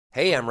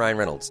Hey, I'm Ryan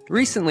Reynolds.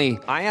 Recently,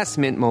 I asked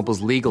Mint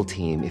Mobile's legal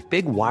team if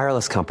big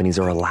wireless companies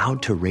are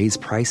allowed to raise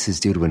prices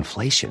due to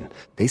inflation.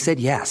 They said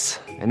yes.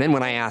 And then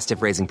when I asked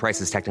if raising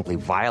prices technically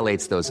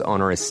violates those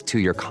onerous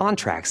two-year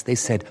contracts, they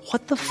said,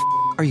 "What the f***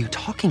 are you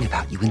talking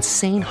about, you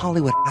insane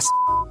Hollywood ass?"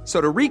 So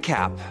to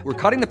recap, we're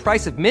cutting the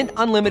price of Mint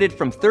Unlimited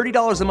from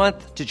 $30 a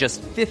month to just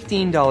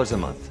 $15 a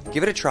month.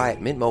 Give it a try at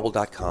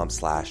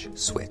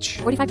mintmobile.com/switch.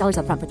 $45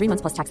 up front for 3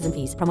 months plus taxes and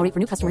fees. Promo rate for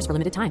new customers for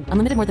limited time.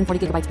 Unlimited more than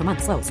 40 gigabytes per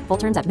month. Slows full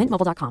terms at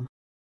mintmobile.com.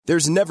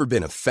 There's never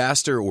been a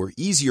faster or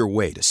easier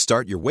way to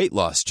start your weight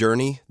loss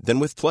journey than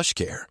with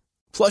PlushCare.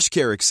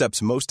 PlushCare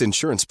accepts most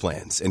insurance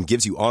plans and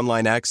gives you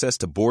online access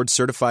to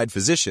board-certified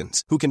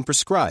physicians who can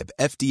prescribe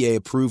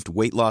FDA-approved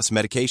weight loss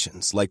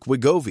medications like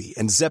Wegovy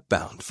and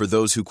Zepbound for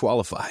those who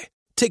qualify.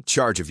 Take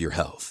charge of your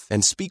health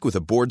and speak with a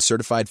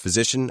board-certified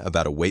physician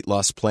about a weight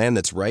loss plan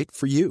that's right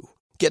for you.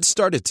 Get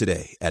started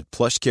today at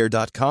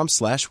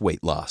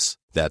plushcare.com/weight loss.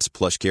 That's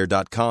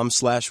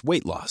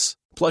plushcare.com/weight loss.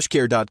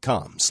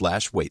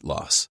 plushcare.com/weight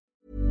loss.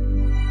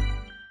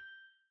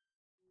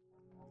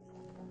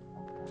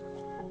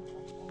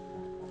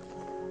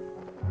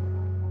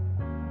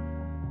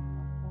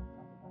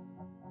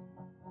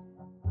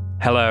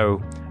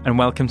 Hello, and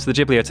welcome to the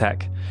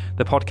Ghibliotheque,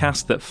 the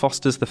podcast that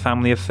fosters the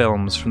family of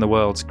films from the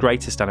world's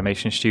greatest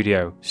animation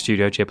studio,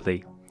 Studio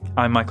Ghibli.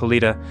 I'm Michael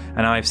Leader,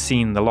 and I've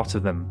seen the lot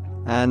of them.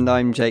 And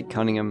I'm Jake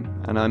Cunningham,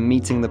 and I'm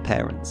meeting the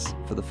parents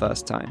for the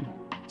first time.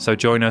 So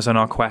join us on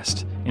our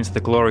quest into the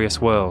glorious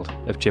world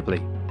of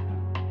Ghibli.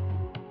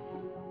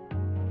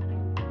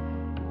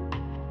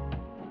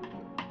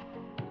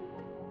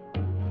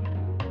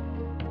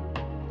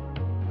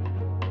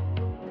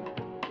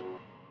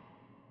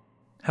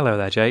 Hello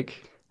there,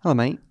 Jake. Hello,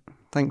 mate.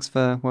 Thanks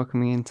for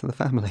welcoming me into the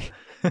family.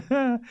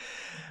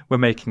 We're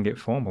making it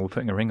formal. We're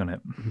putting a ring on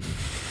it.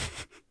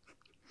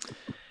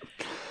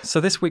 So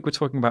this week we're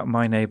talking about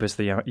My Neighbours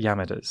the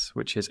Yamadas,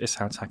 which is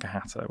Isao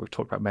Takahata. We've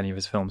talked about many of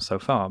his films so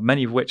far,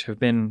 many of which have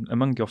been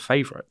among your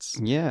favourites.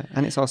 Yeah,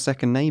 and it's our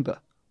second neighbour.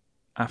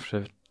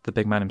 After the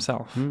big man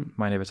himself,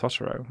 My Neighbour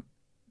Totoro.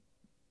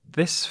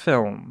 This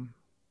film,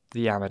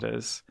 The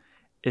Yamadas,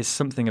 is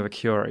something of a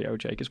curio,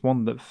 Jake. It's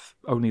one that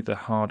only the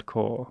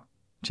hardcore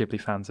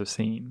Ghibli fans have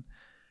seen.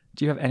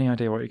 Do you have any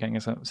idea what you're getting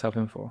yourself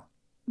in for?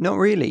 Not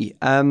really.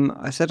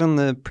 I said on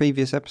the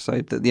previous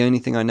episode that the only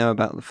thing I know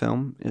about the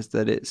film is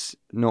that it's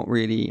not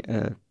really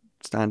a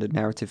standard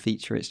narrative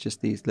feature. It's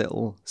just these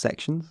little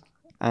sections.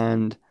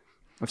 And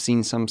I've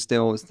seen some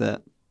stills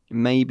that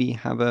maybe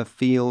have a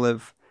feel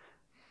of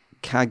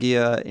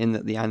Kaguya in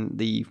that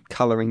the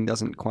colouring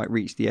doesn't quite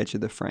reach the edge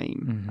of the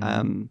frame.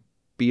 Mm-hmm.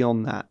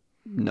 Beyond that,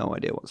 no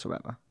idea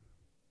whatsoever.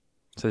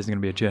 So this is going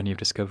to be a journey of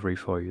discovery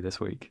for you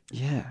this week.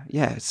 Yeah.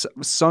 It's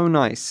so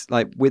nice,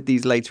 like with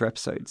these later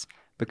episodes,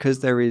 because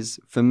there is,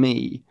 for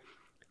me,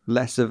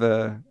 less of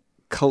a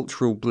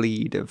cultural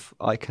bleed of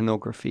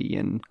iconography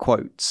and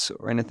quotes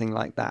or anything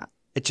like that.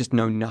 I just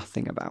know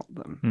nothing about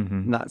them. Mm-hmm.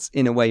 And that's,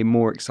 in a way,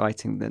 more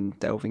exciting than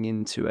delving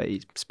into a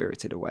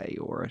Spirited Away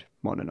or a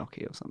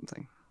Mononoke or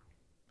something.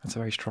 That's a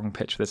very strong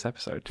pitch for this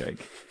episode,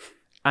 Jake.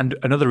 And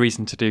another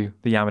reason to do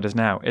The Yamadas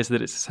now is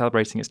that it's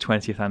celebrating its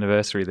 20th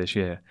anniversary this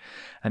year,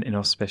 an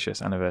inauspicious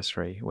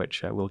anniversary,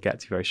 which we'll get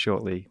to very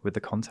shortly with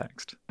the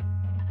context.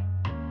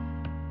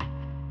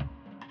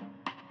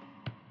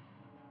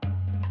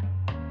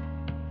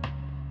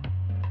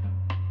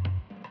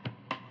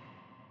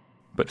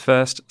 But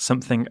first,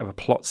 something of a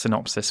plot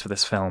synopsis for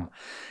this film.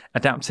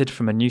 Adapted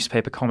from a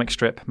newspaper comic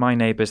strip, My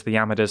Neighbours the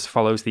Yamadas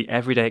follows the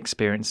everyday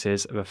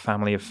experiences of a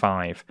family of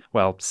 5,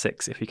 well,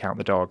 6 if you count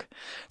the dog.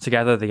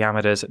 Together, the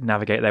Yamadas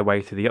navigate their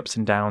way through the ups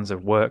and downs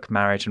of work,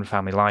 marriage and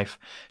family life,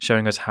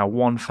 showing us how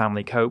one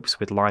family copes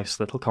with life's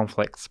little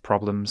conflicts,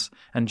 problems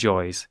and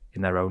joys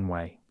in their own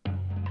way.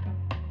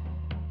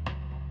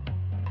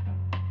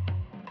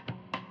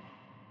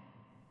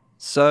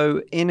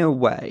 So, in a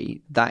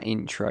way, that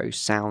intro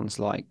sounds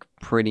like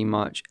pretty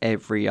much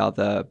every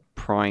other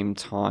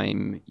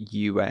primetime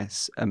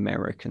US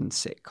American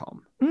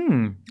sitcom.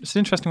 It's an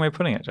interesting way of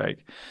putting it,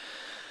 Jake.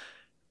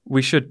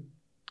 We should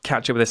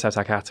catch up with this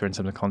Takahata in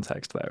terms of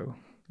context, though.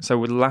 So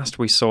last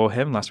we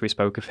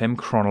spoke of him,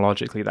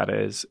 chronologically that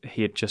is,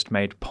 he had just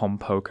made Pom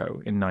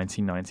Poko in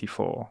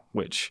 1994,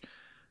 which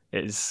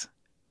is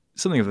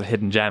something of the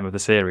hidden gem of the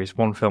series,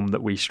 one film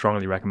that we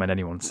strongly recommend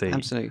anyone see.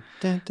 Absolutely.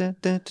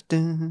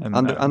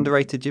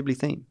 Underrated Ghibli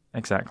theme.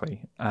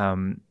 Exactly.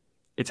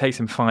 It takes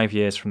him 5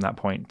 years from that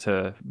point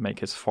to make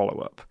his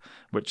follow-up,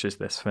 which is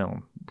this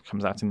film. It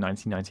comes out in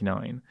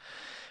 1999.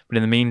 But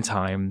in the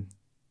meantime,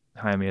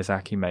 Hayao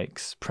Miyazaki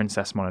makes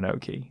Princess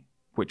Mononoke,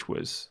 which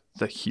was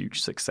the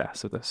huge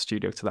success of the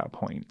studio to that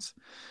point.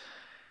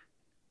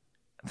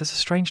 There's a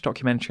strange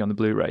documentary on the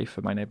Blu-ray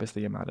for My Neighbours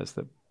the Yamadas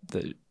that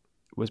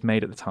was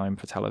made at the time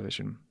for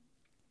television.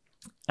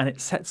 And it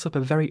sets up a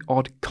very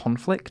odd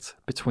conflict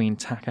between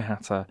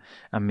Takahata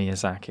and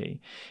Miyazaki.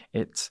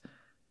 It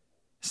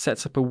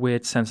sets up a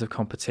weird sense of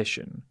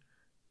competition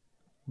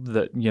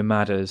that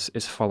Yamadas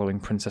is following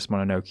Princess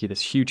Mononoke,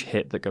 this huge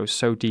hit that goes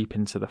so deep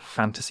into the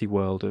fantasy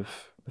world of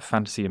the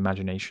fantasy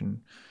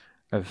imagination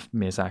of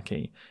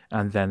Miyazaki,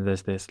 and then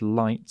there's this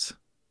light,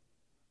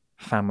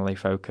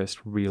 family-focused,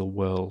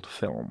 real-world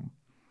film.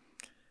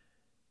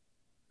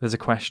 There's a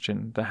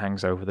question that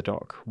hangs over the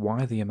doc.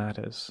 Why the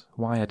Yamadas?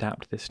 Why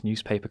adapt this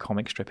newspaper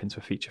comic strip into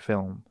a feature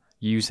film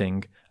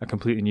using a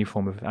completely new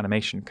form of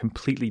animation,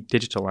 completely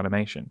digital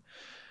animation?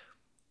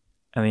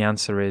 And the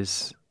answer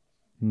is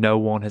no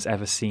one has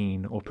ever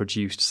seen or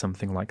produced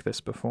something like this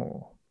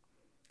before.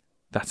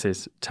 That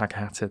is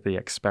Takahata, the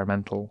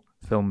experimental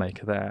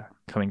filmmaker there,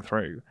 coming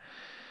through.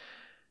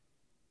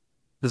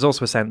 There's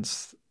also a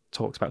sense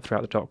talked about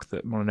throughout the doc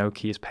that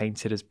Mononoke is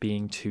painted as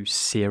being too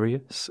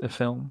serious a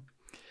film,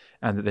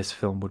 and that this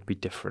film would be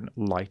different,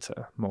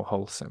 lighter, more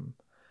wholesome.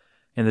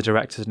 In the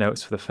director's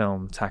notes for the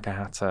film,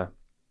 Takahata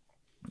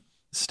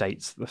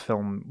states that the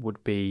film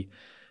would be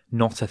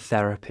not a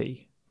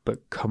therapy,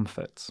 but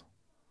comfort.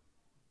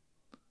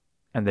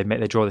 And they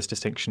draw this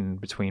distinction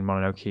between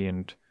Mononoke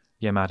and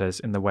Yamada's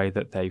in the way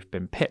that they've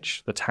been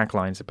pitched, the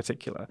taglines in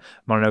particular.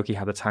 Mononoke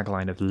had the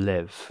tagline of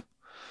live,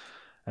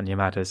 and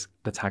Yamada's,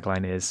 the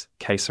tagline is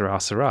que sera,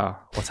 sera,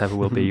 whatever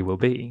will be, will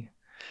be.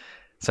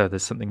 So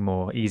there's something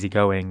more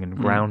easygoing and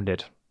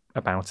grounded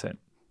about it.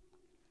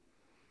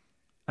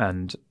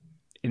 And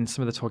in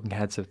some of the talking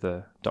heads of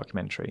the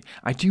documentary,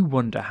 I do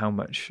wonder how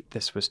much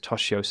this was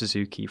Toshio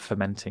Suzuki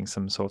fomenting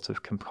some sort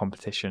of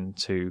competition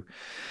to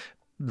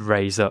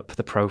raise up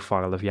the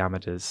profile of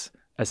Yamada's,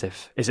 as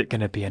if, is it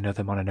going to be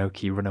another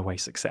Mononoke runaway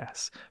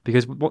success?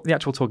 Because what the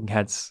actual talking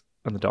heads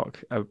on the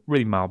doc are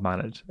really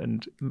mild-mannered,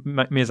 and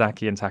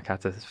Miyazaki and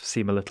Takahata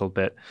seem a little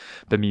bit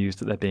bemused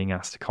that they're being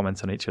asked to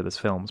comment on each other's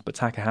films, but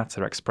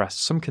Takahata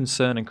expressed some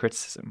concern and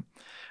criticism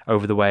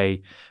over the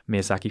way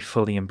Miyazaki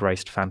fully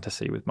embraced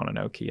fantasy with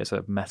Mononoke as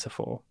a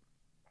metaphor.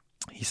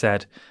 He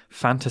said,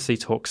 "Fantasy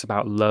talks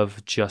about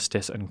love,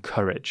 justice, and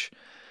courage,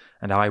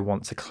 and I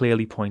want to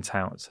clearly point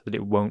out that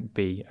it won't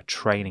be a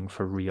training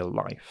for real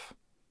life,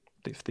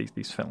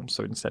 these films,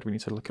 so instead we need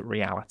to look at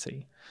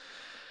reality."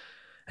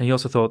 And he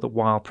also thought that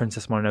while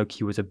Princess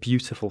Mononoke was a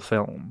beautiful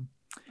film,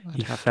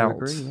 he felt,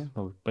 agree, yeah.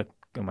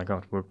 oh my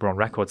God, we're on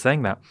record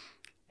saying that.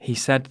 He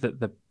said that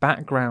the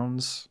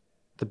backgrounds,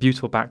 the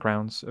beautiful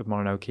backgrounds of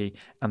Mononoke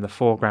and the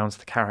foregrounds of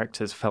the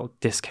characters felt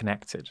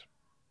disconnected.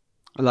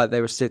 Like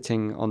they were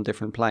sitting on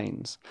different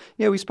planes.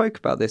 Yeah, we spoke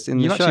about this in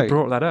the show. You actually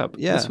brought that up.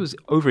 Yeah. This was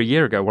over a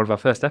year ago, one of our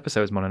first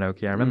episodes,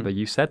 Mononoke. I remember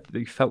you said that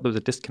you felt there was a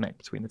disconnect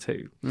between the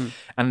two.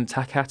 And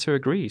Takahata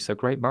agrees, so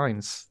great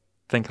minds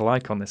think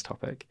alike on this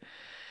topic.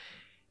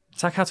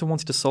 Takahata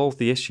wanted to solve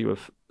the issue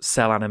of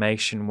cell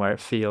animation where it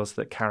feels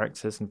that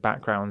characters and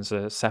backgrounds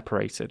are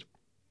separated.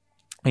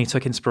 And he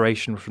took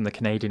inspiration from the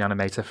Canadian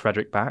animator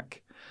Frederick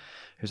Back,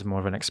 who's more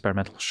of an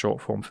experimental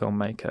short-form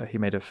filmmaker. He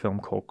made a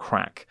film called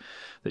Crack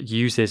that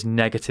uses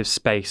negative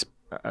space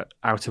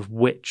out of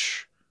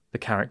which the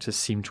characters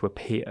seem to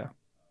appear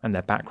and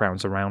their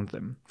backgrounds around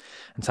them.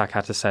 And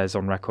Takahata says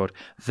on record,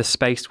 "The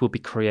space will be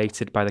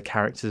created by the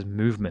character's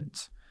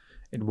movement.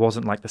 It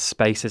wasn't like the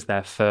space is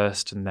there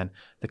first and then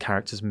the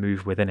characters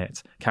move within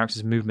it.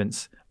 Characters'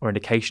 movements or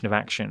indication of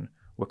action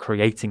were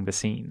creating the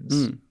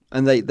scenes."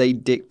 And they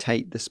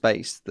dictate the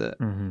space that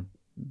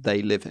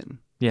they live in.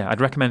 Yeah,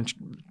 I'd recommend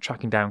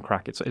tracking down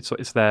Crack. It's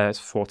there. It's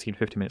 14,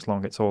 15 minutes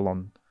long. It's all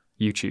on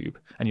YouTube,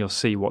 and you'll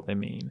see what they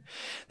mean.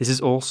 This is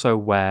also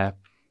where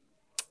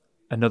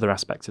another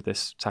aspect of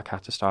this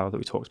Takahata style that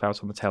we talked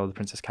about on The Tale of the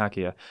Princess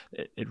Kaguya,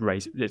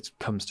 it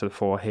comes to the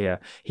fore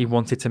here. He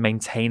wanted to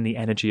maintain the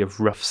energy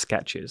of rough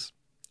sketches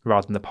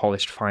rather than the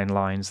polished fine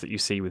lines that you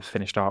see with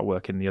finished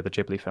artwork in the other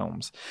Ghibli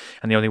films.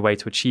 And the only way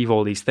to achieve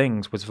all these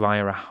things was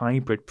via a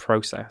hybrid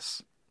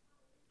process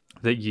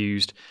that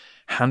used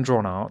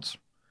hand-drawn art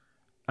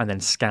and then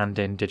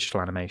scanned-in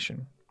digital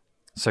animation.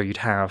 So you'd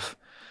have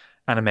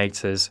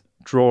animators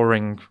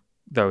drawing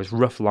those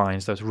rough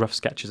lines, those rough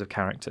sketches of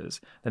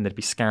characters, then they'd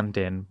be scanned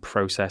in,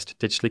 processed,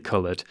 digitally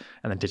coloured,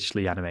 and then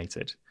digitally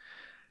animated.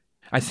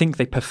 I think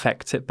they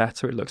perfect it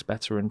better. It looks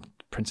better in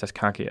Princess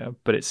Kaguya,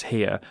 but it's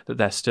here that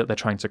they're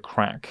trying to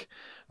crack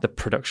the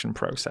production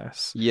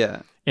process.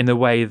 Yeah. In the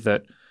way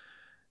that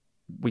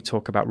we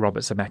talk about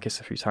Robert Zemeckis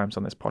a few times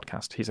on this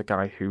podcast. He's a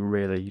guy who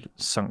really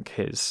sunk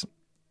his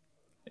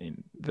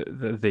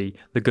the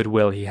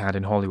goodwill he had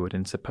in Hollywood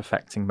into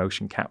perfecting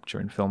motion capture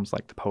in films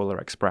like The Polar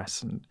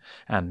Express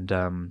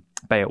and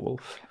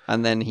Beowulf.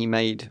 And then he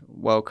made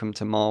Welcome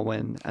to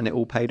Marwen, and it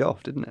all paid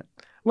off, didn't it?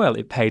 Well,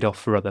 it paid off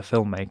for other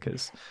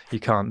filmmakers. You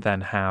can't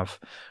then have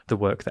the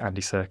work that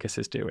Andy Serkis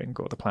is doing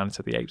or the Planet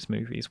of the Apes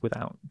movies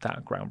without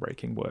that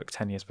groundbreaking work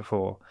 10 years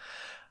before.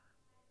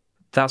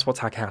 That's what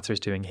Takahata is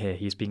doing here.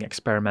 He's being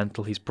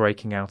experimental. He's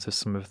breaking out of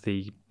some of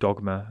the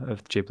dogma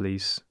of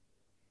Ghibli's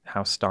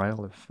house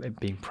style of it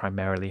being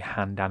primarily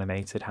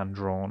hand-animated,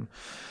 hand-drawn.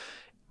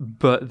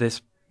 But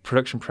this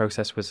production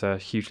process was a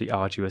hugely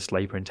arduous,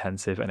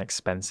 labor-intensive and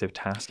expensive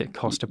task. It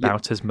cost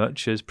about as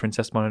much as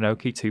Princess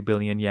Mononoke, 2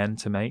 billion yen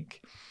to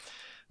make.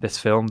 This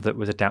film that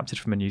was adapted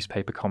from a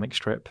newspaper comic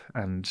strip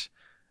and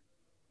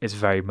is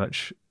very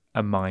much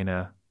a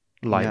minor,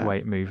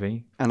 lightweight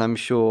movie. And I'm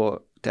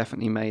sure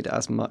definitely made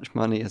as much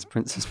money as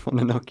Princess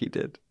Mononoke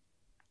did.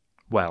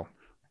 Well,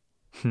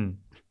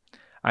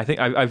 I think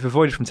I've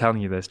avoided from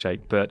telling you this,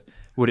 Jake, but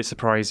would it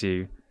surprise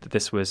you that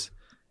this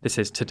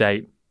is to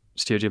date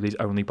Studio Ghibli's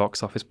only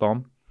box office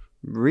bomb?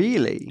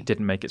 Really? It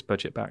didn't make its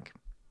budget back.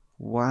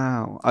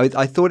 Wow.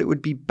 I thought it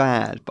would be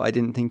bad, but I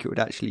didn't think it would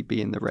actually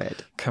be in the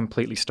red.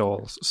 Completely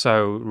stalls.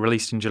 So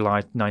released in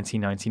July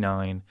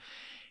 1999,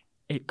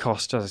 it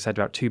cost, as I said,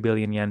 about 2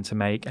 billion yen to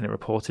make, and it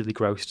reportedly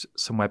grossed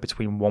somewhere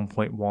between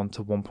 1.1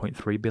 to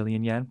 1.3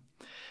 billion yen.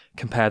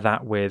 Compare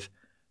that with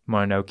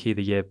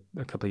Mononoke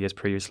a couple of years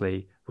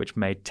previously, which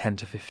made 10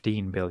 to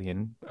 15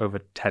 billion, over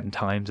 10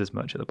 times as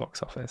much at the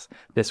box office.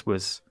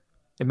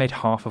 It made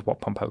half of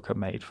what Pompoko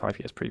made 5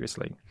 years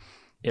previously.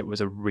 It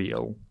was a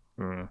real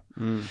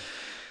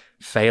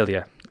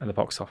failure at the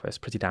box office,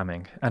 pretty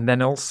damning. And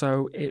then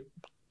also, it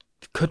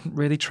couldn't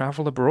really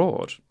travel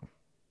abroad.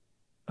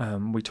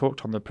 We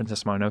talked on the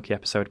Princess Mononoke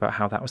episode about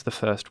how that was the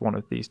first one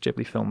of these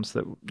Ghibli films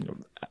that,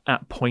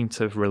 at point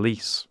of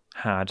release,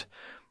 had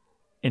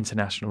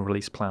international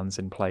release plans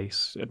in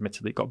place.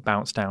 Admittedly, it got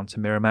bounced down to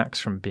Miramax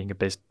from being a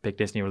big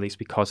Disney release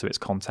because of its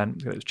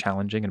content. It was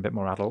challenging and a bit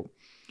more adult.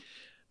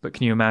 But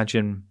can you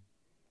imagine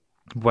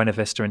Buena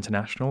Vista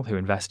International, who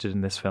invested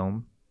in this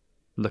film,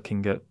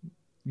 looking at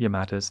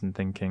Yamada's and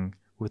thinking,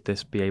 would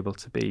this be able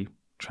to be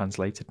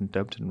translated and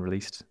dubbed and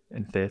released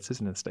in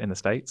theatres in the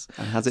States?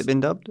 And has it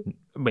been dubbed?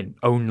 I mean,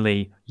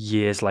 only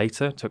years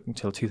later. It took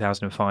until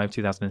 2005,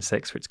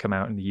 2006 for it to come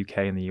out in the UK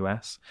and the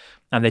US.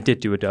 And they did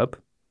do a dub,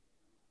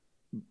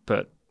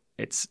 but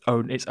it's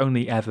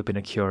only ever been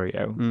a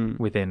curio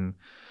within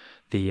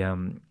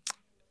the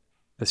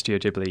Studio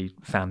Ghibli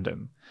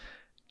fandom.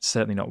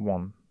 Certainly not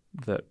one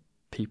that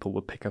people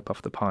would pick up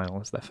off the pile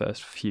as their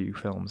first few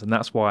films. And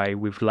that's why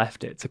we've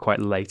left it to quite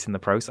late in the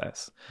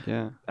process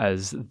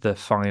as the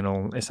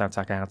final Isao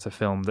Takahata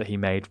film that he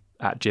made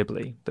at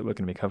Ghibli that we're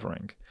going to be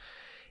covering.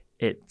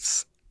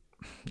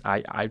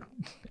 I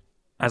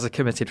as a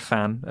committed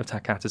fan of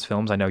Takahata's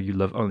films, I know you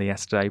love Only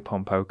Yesterday,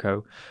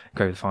 Pompoko,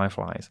 Grave of the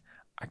Fireflies,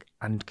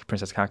 and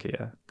Princess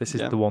Kaguya. This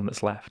is the one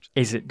that's left.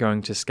 Is it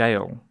going to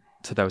scale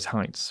to those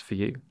heights for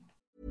you?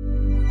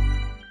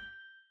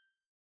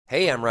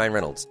 Hey, I'm Ryan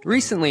Reynolds.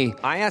 Recently,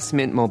 I asked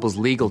Mint Mobile's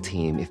legal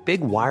team if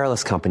big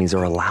wireless companies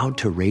are allowed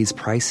to raise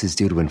prices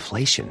due to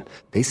inflation.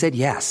 They said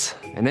yes.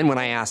 And then when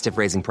I asked if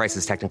raising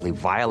prices technically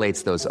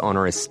violates those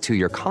onerous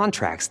 2-year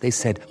contracts, they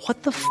said,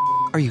 "What the f***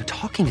 are you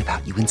talking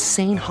about, you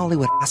insane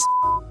Hollywood ass?"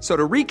 So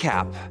to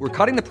recap, we're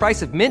cutting the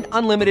price of Mint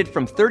Unlimited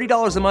from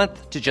 $30 a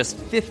month to just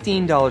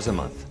 $15 a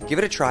month. Give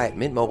it a try at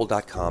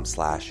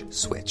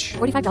mintmobile.com/switch.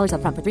 $45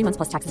 up front for 3 months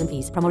plus taxes and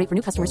fees. Promo rate for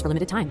new customers for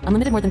limited time.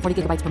 Unlimited more than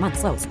 40 gigabytes per month.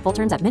 Slows full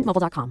terms at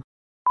mintmobile.com.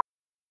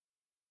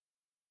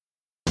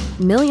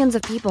 Millions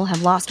of people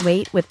have lost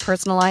weight with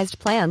personalized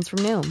plans from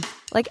Noom.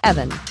 Like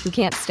Evan, who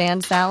can't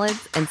stand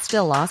salads and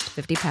still lost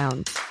 50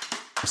 pounds.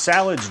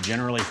 Salads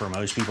generally for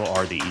most people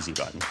are the easy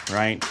button,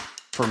 right?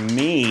 For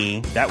me,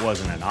 that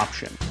wasn't an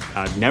option.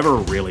 I never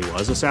really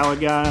was a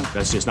salad guy.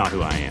 That's just not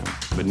who I am.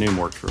 But Noom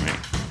worked for me.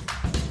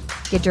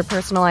 Get your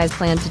personalized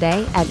plan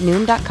today at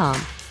Noom.com.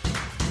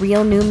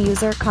 Real Noom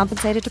user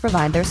compensated to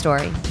provide their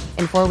story.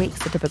 In 4 weeks,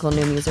 the typical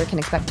Noom user can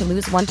expect to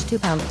lose 1 to 2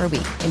 pounds per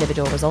week.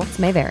 Individual results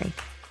may vary.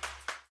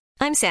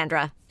 I'm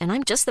Sandra, and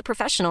I'm just the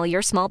professional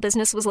your small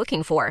business was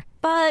looking for.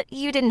 But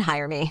you didn't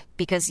hire me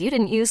because you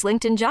didn't use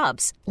LinkedIn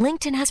Jobs.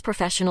 LinkedIn has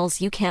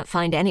professionals you can't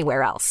find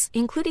anywhere else,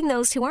 including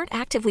those who aren't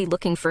actively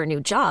looking for a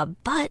new job,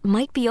 but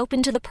might be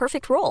open to the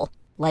perfect role,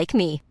 like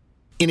me.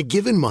 In a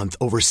given month,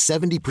 over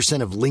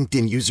 70% of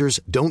LinkedIn users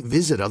don't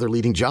visit other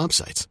leading job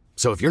sites.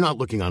 So if you're not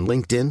looking on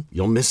LinkedIn,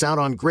 you'll miss out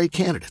on great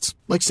candidates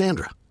like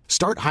Sandra.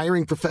 Start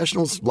hiring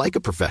professionals like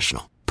a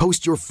professional.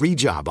 Post your free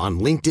job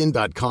on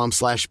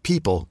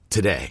linkedin.com/people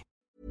today.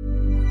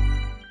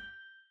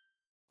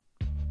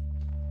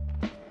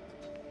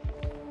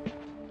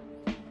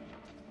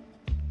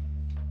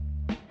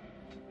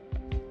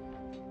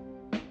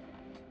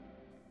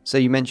 So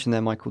you mentioned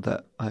there, Michael,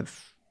 that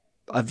I've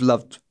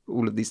loved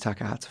all of these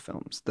Takahata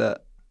films,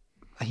 that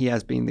he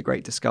has been the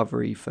great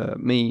discovery for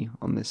me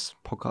on this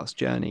podcast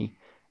journey.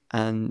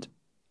 And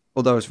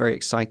although I was very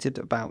excited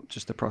about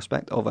just the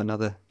prospect of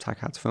another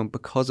Takahata film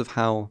because of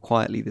how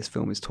quietly this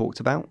film is talked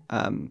about,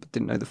 but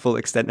didn't know the full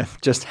extent of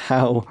just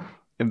how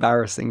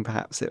embarrassing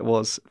perhaps it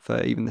was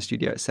for even the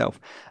studio itself.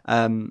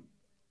 I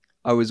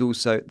was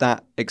also,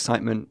 that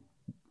excitement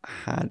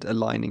had a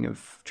lining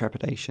of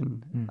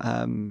trepidation,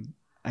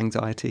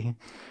 anxiety.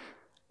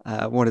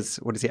 What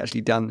has he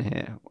actually done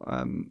here?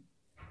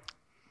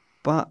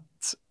 But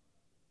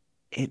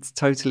it's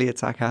totally a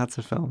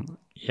Takahata film.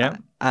 Yeah.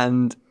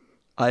 And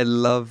I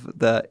love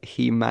that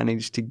he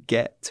managed to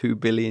get 2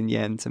 billion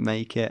yen to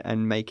make it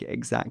and make it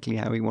exactly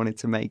how he wanted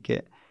to make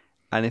it.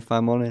 And if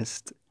I'm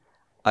honest,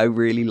 I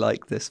really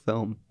like this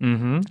film.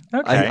 Mm-hmm.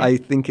 Okay. I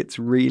think it's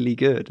really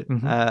good.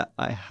 Mm-hmm.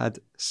 I had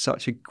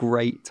such a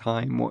great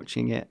time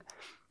watching it.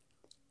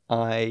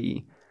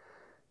 I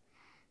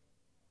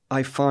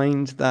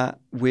find that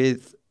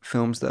with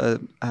films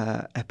that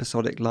are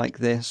episodic like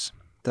this,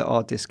 that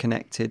are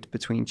disconnected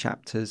between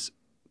chapters,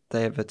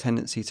 they have a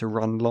tendency to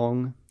run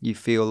long. You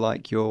feel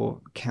like you're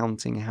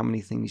counting how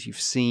many things you've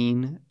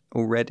seen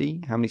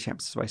already. How many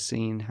chapters have I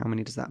seen? How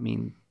many does that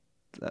mean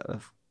that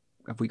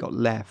have we got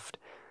left?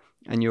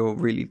 And you're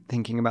really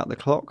thinking about the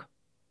clock.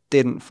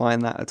 Didn't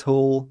find that at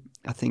all.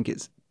 I think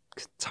it's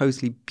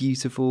totally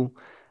beautiful.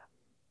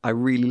 I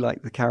really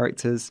like the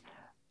characters.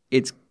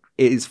 It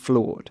is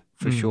flawed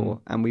for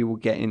sure, and we will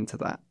get into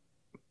that.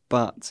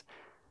 But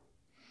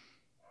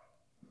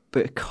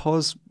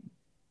because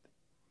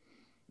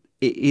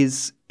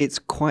it's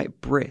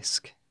quite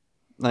brisk,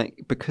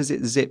 like because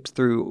it zips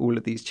through all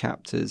of these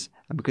chapters,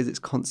 and because it's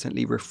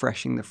constantly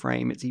refreshing the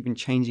frame, it's even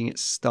changing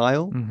its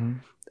style.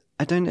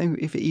 I don't know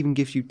if it even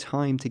gives you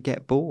time to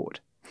get bored.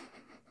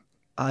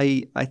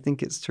 I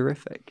think it's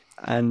terrific,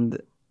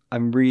 and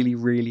I'm really,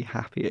 really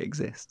happy it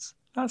exists.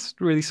 That's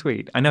really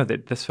sweet. I know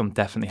that this film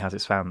definitely has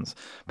its fans.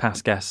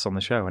 Past guests on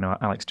the show, I know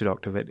Alex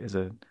Dudoktovit is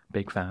a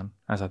big fan,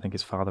 as I think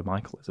his father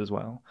Michael is as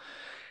well.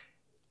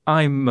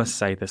 I must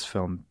say this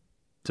film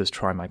does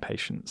try my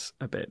patience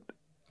a bit,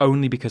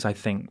 only because I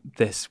think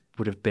this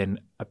would have been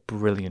a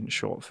brilliant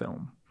short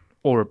film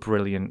or a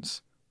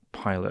brilliant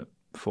pilot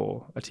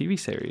for a TV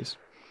series.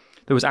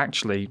 There was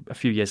actually, a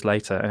few years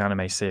later, an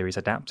anime series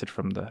adapted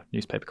from the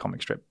newspaper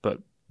comic strip, but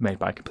made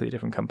by a completely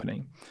different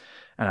company.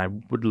 And I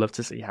would love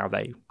to see how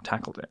they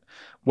tackled it.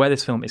 Where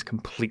this film is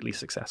completely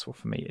successful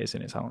for me is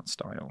in its art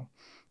style.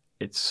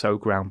 It's so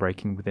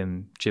groundbreaking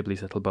within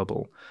Ghibli's little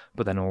bubble,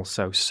 but then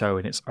also so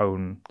in its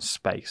own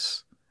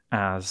space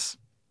as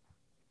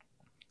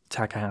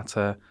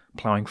Takahata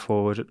ploughing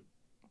forward,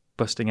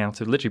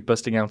 literally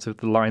busting out of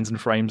the lines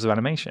and frames of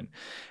animation.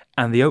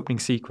 And the opening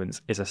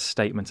sequence is a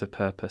statement of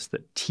purpose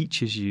that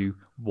teaches you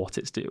what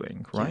it's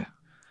doing, right?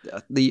 Yeah.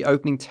 The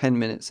opening 10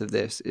 minutes of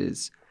this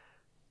is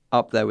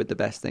up there with the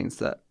best things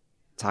that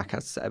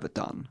Takahata's ever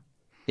done.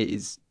 It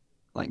is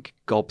like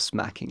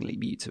gobsmackingly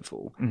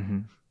beautiful.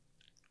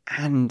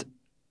 And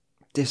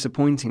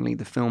disappointingly,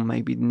 the film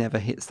maybe never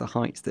hits the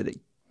heights that it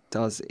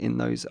does in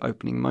those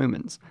opening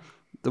moments.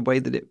 The way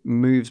that it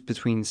moves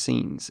between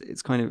scenes,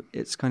 it's kind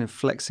of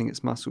flexing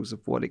its muscles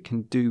of what it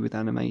can do with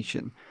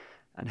animation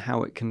and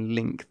how it can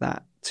link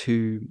that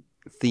to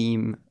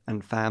theme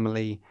and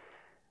family.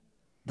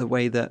 The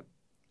way that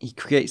he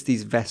creates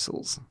these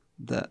vessels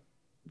that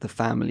the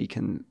family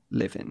can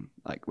live in,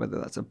 like whether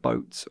that's a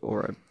boat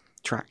or a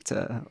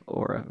tractor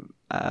or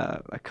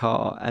a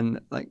car,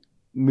 and like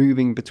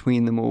moving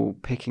between them all,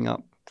 picking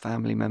up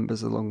family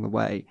members along the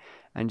way,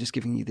 and just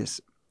giving you this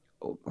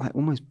like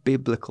almost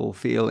biblical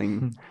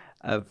feeling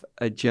of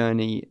a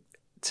journey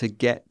to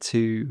get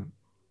to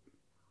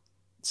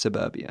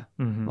suburbia.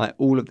 Like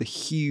all of the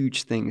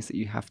huge things that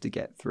you have to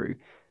get through,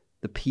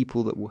 the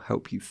people that will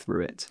help you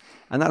through it.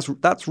 And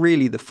that's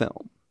really the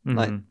film.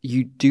 Like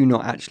you do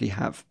not actually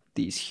have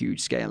these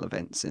huge scale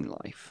events in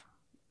life.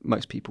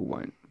 Most people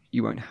won't.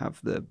 You won't have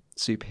the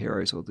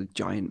superheroes or the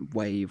giant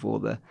wave or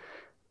the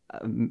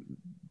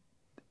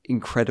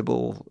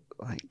incredible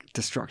like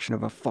destruction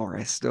of a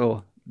forest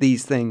or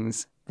these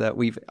things that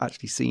we've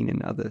actually seen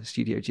in other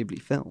Studio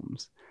Ghibli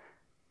films.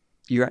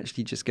 You're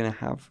actually just going to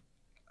have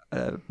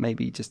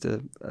maybe just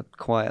a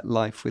quiet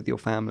life with your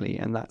family,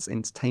 and that's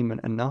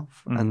entertainment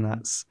enough, and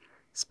that's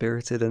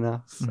spirited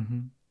enough,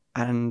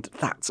 and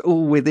that's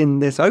all within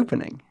this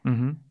opening.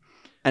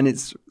 And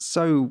it's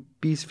so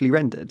beautifully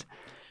rendered.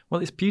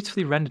 Well, it's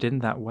beautifully rendered in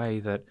that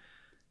way that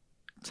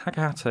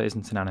Takahata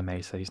isn't an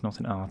animator. He's not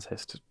an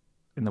artist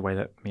in the way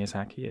that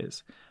Miyazaki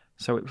is.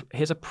 So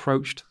his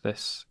approach to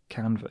this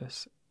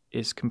canvas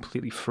is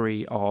completely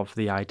free of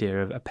the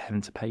idea of a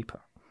pen to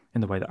paper,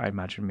 in the way that I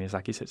imagine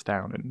Miyazaki sits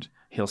down and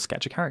he'll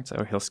sketch a character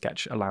or he'll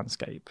sketch a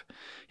landscape.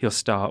 He'll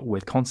start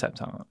with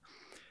concept art.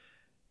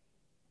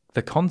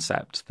 The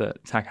concept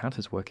that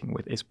Takahata's working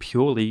with is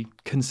purely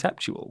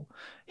conceptual.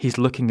 He's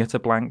looking at a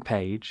blank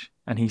page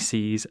and he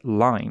sees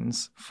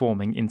lines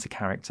forming into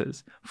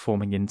characters,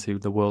 forming into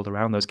the world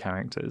around those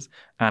characters,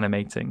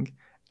 animating,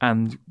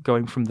 and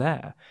going from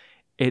there.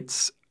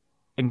 It's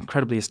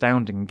incredibly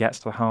astounding and gets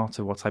to the heart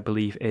of what I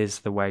believe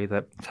is the way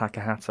that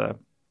Takahata,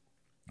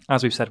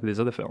 as we've said with his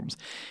other films,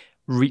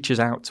 reaches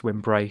out to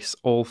embrace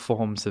all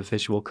forms of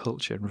visual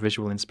culture and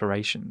visual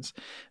inspirations,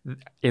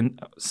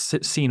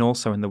 seen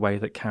also in the way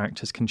that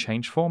characters can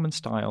change form and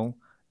style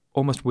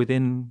almost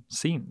within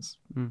scenes.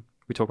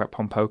 We talk about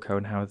Pompoko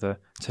and how the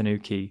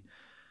Tanuki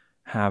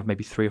have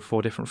maybe 3 or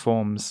 4 different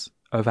forms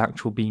of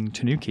actual being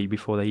Tanuki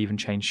before they even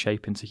change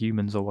shape into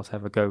humans or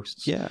whatever,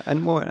 ghosts. Yeah,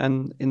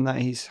 and in that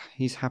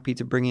he's happy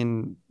to bring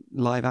in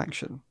live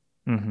action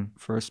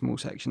for a small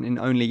section. In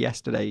Only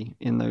Yesterday,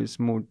 in those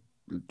more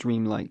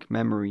dreamlike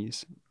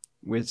memories,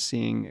 we're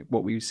seeing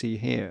what we see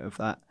here of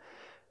that,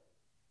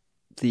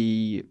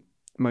 the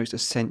most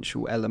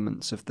essential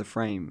elements of the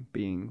frame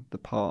being the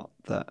part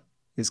that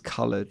is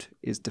coloured,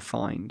 is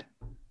defined.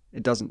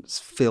 It doesn't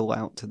fill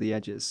out to the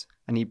edges.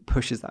 And he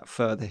pushes that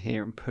further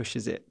here and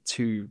pushes it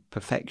to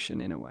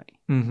perfection in a way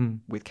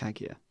with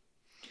Kaguya.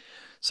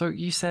 So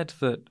you said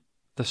that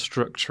the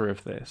structure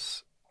of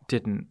this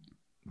didn't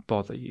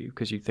bother you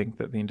because you think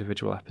that the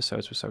individual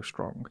episodes were so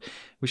strong.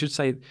 We should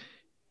say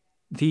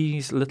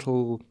these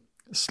little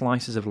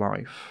slices of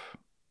life,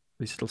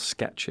 these little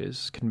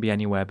sketches, can be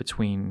anywhere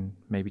between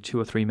maybe 2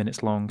 or 3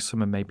 minutes long.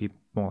 Some are maybe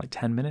more like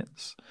 10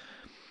 minutes.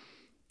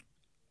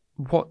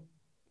 What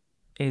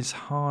is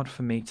hard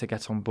for me to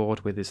get on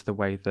board with is the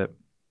way that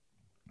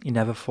it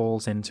never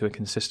falls into a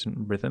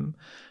consistent rhythm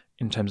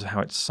in terms of how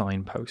it's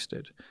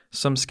signposted.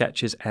 Some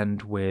sketches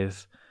end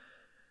with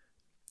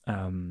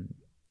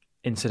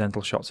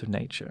incidental shots of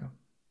nature,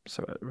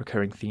 so a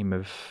recurring theme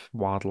of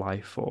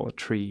wildlife or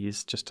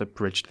trees just to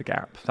bridge the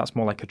gap. That's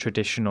more like a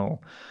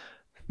traditional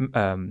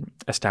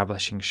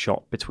establishing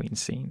shot between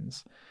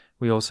scenes.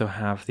 We also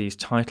have these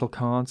title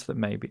cards that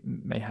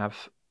may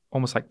have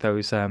almost like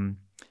those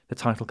the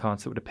title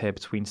cards that would appear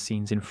between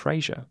scenes in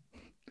Frasier,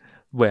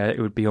 where it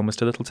would be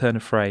almost a little turn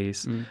of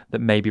phrase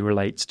that maybe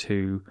relates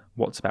to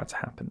what's about to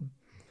happen.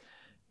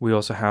 We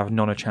also have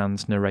Nonna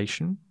Chan's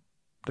narration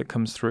that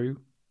comes through,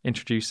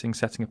 introducing,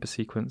 setting up a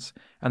sequence.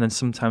 And then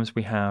sometimes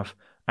we have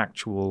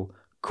actual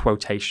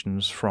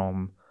quotations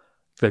from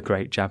the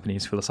great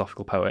Japanese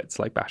philosophical poets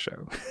like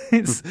Basho.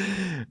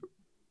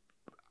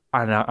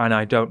 And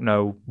I don't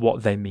know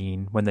what they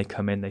mean when they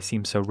come in. They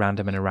seem so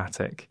random and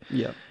erratic.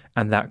 Yeah.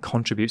 And that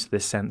contributes to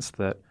this sense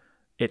that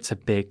it's a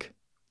big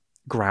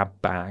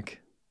grab bag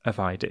of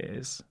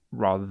ideas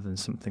rather than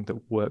something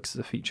that works as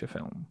a feature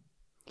film.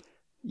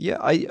 Yeah,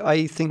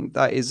 I think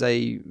that is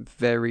a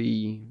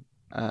very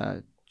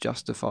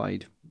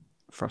justified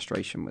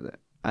frustration with it,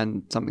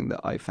 and something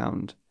that I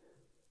found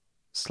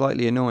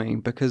slightly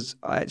annoying, because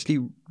I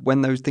actually,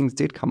 when those things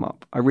did come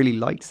up, I really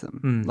liked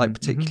them. Like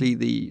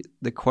particularly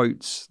the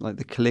quotes, like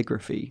the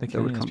calligraphy.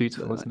 It's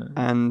beautiful, isn't it?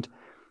 And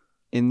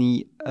in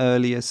the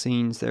earlier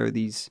scenes, there are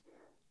these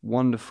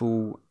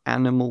wonderful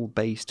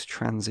animal-based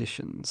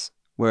transitions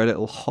where a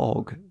little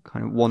hog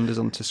kind of wanders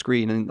onto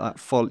screen, and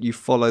that you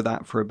follow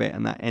that for a bit,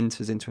 and that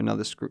enters into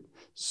another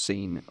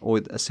scene, or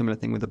a similar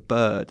thing with a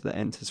bird that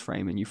enters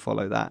frame, and you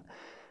follow that.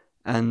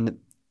 And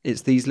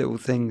it's these little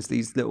things,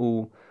 these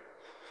little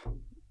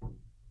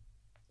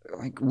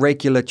like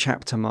regular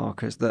chapter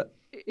markers that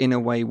in a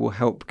way will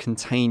help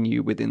contain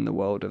you within the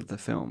world of the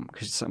film,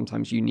 because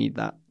sometimes you need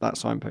that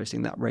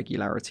signposting, that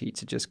regularity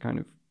to just kind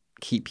of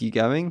keep you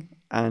going.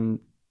 And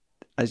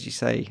as you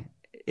say,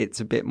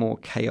 it's a bit more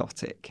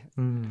chaotic.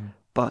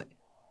 But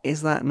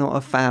is that not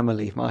a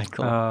family,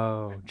 Michael?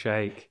 Oh,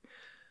 Jake.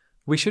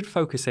 We should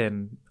focus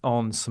in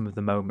on some of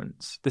the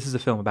moments. This is a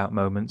film about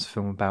moments, a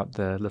film about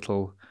the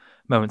little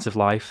moments of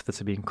life that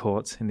are being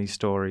caught in these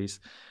stories.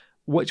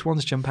 Which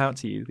ones jump out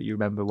to you that you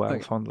remember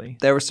fondly?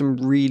 There are some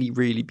really,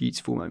 really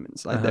beautiful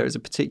moments. Like there is a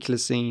particular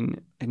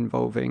scene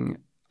involving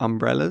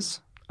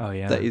umbrellas. Oh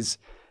yeah, that is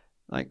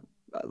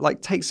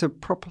like takes a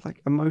proper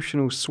like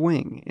emotional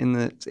swing in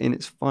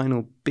its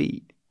final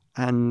beat,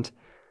 and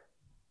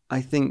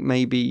I think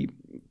maybe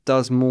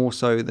does more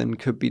so than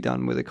could be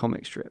done with a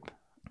comic strip.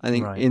 I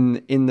think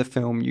in the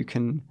film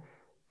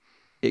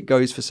it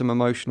goes for some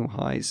emotional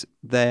highs.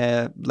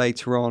 There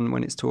later on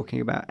when it's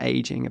talking about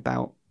aging,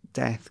 about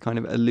death, kind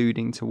of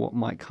alluding to what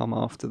might come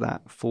after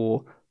that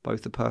for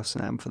both the person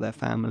and for their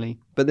family.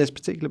 But there's a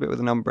particular bit with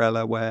an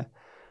umbrella where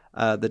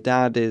the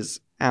dad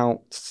is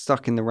out,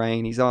 stuck in the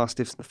rain. He's asked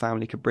if the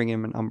family could bring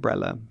him an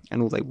umbrella,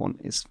 and all they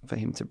want is for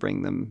him to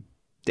bring them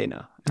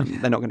dinner.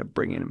 They're not going to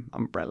bring in an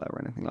umbrella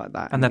or anything like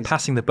that. And they're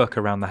passing the book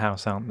around the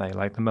house, aren't they?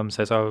 Like the mum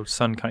says, "Oh,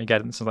 son, can't you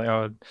get it?" And son's like,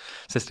 "Oh,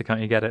 sister,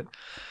 can't you get it?"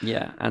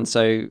 Yeah. And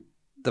so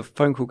the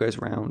phone call goes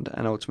around,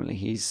 and ultimately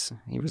he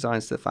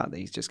resigns to the fact that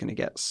he's just going to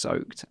get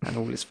soaked, and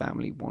all his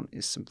family want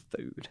is some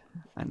food,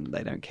 and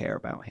they don't care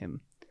about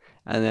him.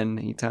 And then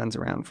he turns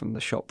around from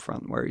the shop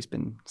front where he's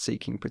been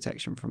seeking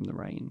protection from the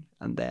rain,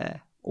 and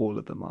there all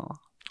of them are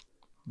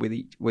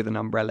with an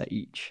umbrella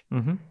each.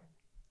 Mm-hmm.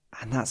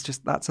 And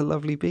that's a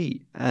lovely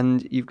beat.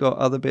 And you've got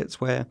other bits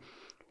where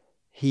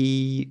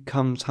he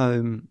comes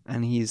home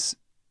and he's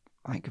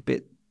like a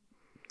bit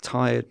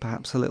tired,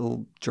 perhaps a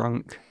little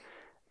drunk.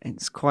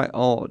 It's quite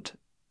odd.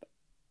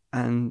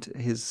 And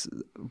his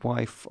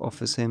wife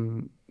offers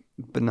him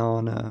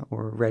banana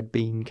or a red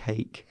bean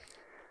cake.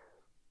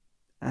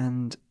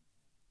 And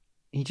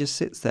he just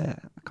sits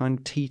there, kind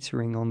of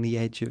teetering on the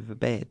edge of a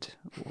bed,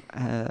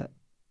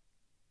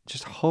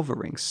 just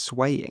hovering,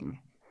 swaying,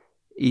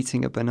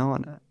 eating a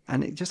banana.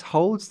 And it just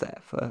holds there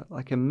for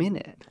like a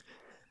minute,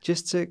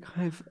 just to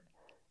kind of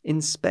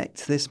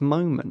inspect this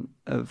moment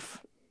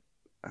of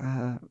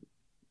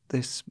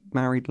this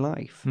married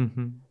life.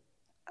 Mm-hmm.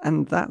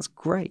 And that's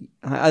great.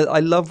 I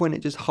love when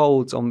it just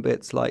holds on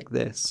bits like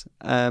this.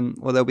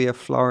 Or there'll be a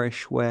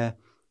flourish where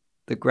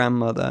the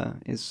grandmother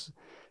is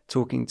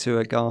talking to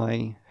a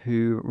guy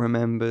who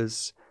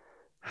remembers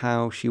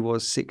how she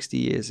was 60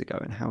 years ago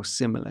and how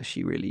similar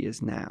she really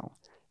is now.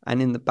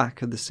 And in the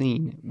back of the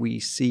scene, we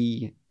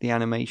see the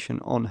animation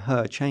on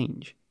her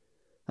change.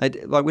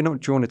 Like we're not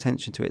drawn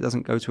attention to it. It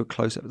doesn't go to a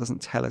close-up. It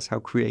doesn't tell us how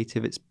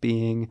creative it's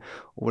being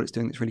or what it's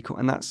doing that's really cool.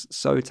 And that's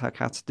so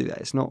Takahata to do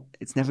that.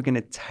 It's never going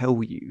to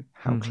tell you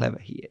how clever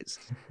he is.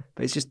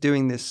 But it's just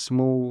doing this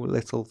small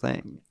little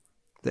thing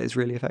that is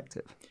really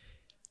effective.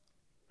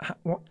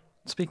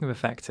 Speaking of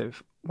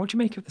effective, what do you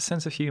make of the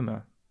sense of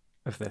humour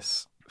of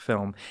this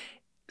film.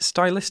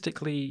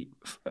 Stylistically,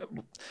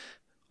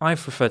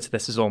 I've referred to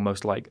this as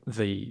almost like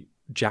the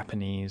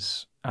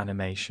Japanese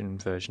animation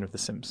version of The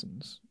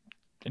Simpsons.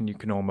 And you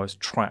can almost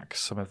track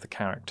some of the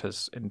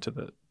characters into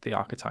the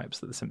archetypes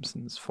that The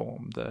Simpsons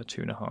form. The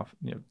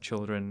 2.5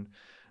 children,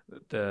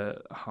 the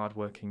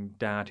hardworking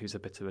dad who's a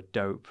bit of a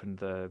dope, and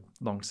the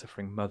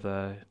long-suffering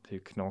mother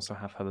who can also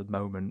have her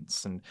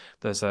moments. And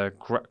there's a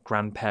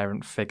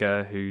grandparent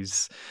figure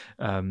who's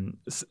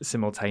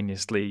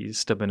simultaneously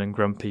stubborn and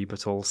grumpy,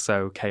 but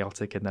also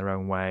chaotic in their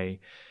own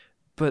way.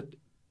 But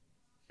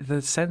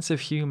the sense of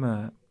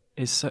humour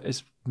is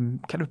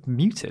kind of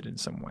muted in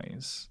some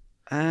ways.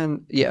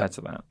 And yeah,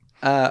 to that.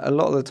 A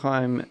lot of the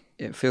time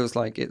it feels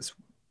like it's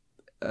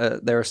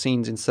there are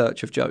scenes in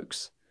search of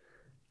jokes.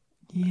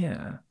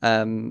 Yeah.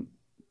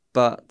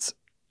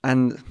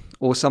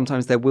 Or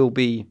sometimes there will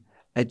be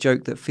a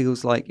joke that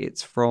feels like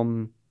it's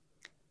from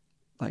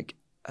like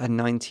a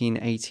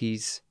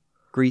 1980s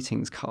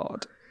greetings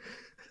card.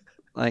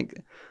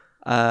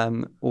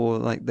 Or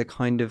like the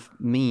kind of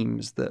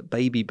memes that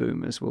baby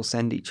boomers will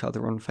send each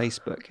other on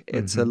Facebook.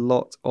 It's a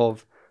lot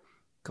of,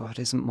 God,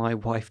 isn't my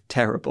wife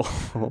terrible?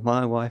 Or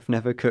my wife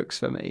never cooks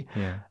for me.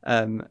 Yeah.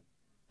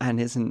 And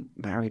isn't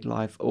married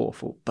life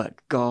awful? But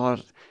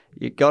God,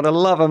 you gotta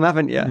love them,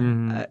 haven't you?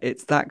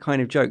 It's that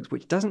kind of jokes,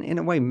 which doesn't in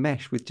a way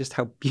mesh with just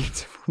how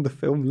beautiful the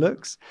film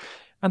looks.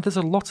 And there's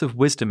a lot of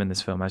wisdom in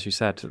this film, as you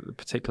said,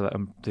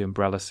 particularly the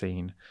umbrella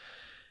scene.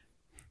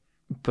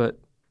 But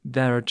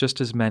there are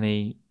just as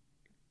many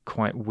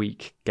quite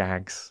weak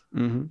gags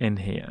in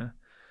here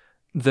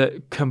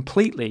that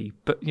completely,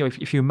 but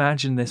if you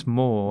imagine this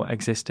more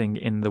existing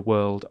in the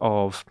world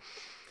of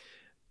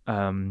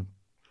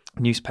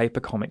newspaper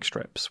comic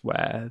strips,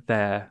 where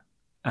they're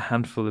a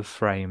handful of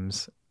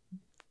frames,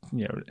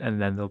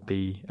 and then there'll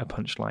be a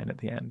punchline at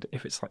the end.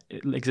 If it's like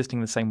existing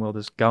in the same world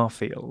as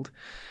Garfield,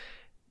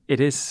 it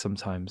is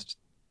sometimes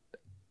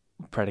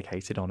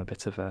predicated on a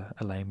bit of a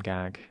lame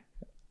gag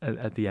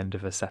at the end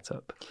of a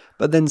setup.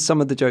 But then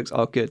some of the jokes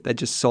are good. They're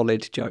just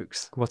solid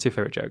jokes. What's your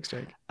favourite jokes,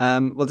 Jake?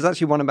 Well, there's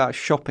actually one about a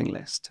shopping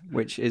list,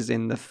 which is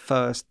in the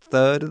first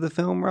third of the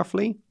film,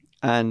 roughly,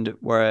 and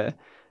where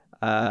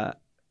the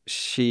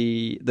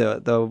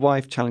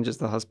wife challenges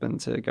the husband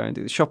to go and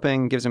do the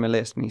shopping, gives him a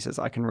list, and he says,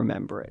 "I can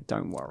remember it,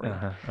 don't worry."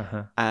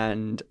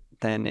 And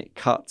then it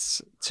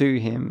cuts to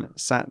him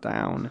sat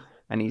down,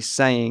 and he's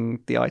saying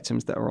the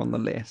items that are on the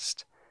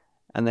list.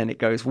 And then it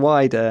goes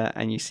wider,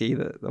 and you see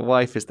that the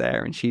wife is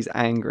there, and she's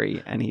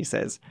angry. And he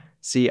says,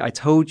 "See, I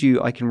told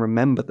you I can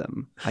remember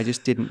them. I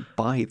just didn't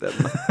buy them,"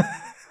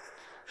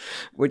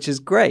 which is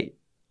great.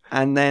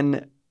 And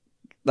then,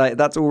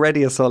 that's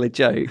already a solid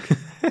joke.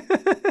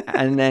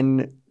 And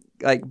then,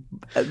 like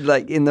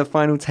in the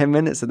final 10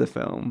 minutes of the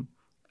film,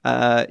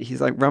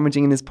 he's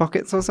rummaging in his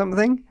pockets or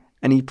something,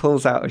 and he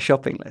pulls out a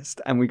shopping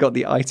list, and we got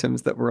the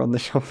items that were on the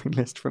shopping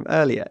list from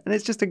earlier. And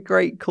it's just a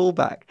great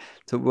callback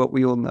to what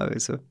we all know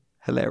is a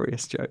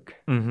hilarious joke.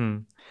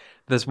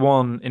 There's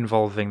one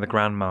involving the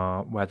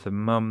grandma where the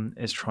mum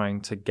is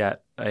trying to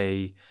get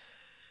the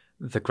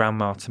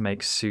grandma to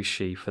make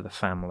sushi for the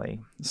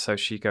family. So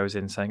she goes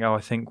in saying, "Oh,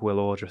 I think we'll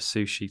order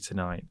sushi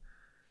tonight."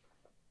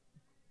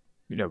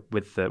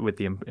 With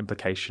the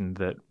implication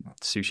that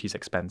sushi's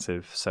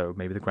expensive, so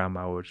maybe the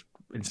grandma would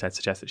instead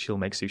suggest that she'll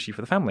make sushi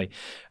for the family.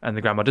 And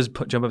the grandma does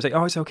jump up and say,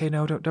 "Oh, it's okay.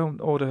 No, don't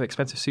order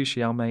expensive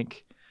sushi. I'll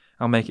make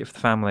it for the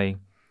family."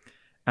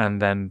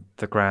 And then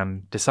the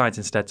gran decides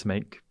instead to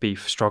make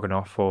beef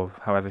stroganoff, or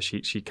however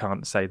she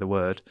can't say the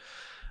word,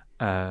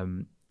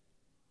 and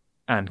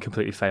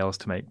completely fails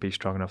to make beef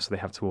stroganoff, so they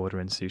have to order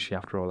in sushi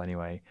after all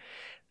anyway.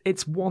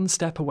 It's one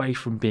step away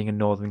from being a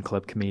Northern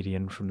Club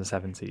comedian from the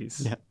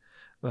 70s,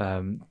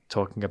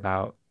 talking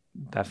about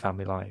their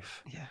family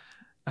life.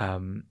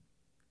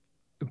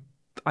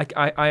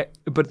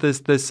 But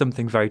there's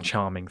something very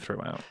charming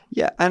throughout.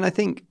 Yeah, and I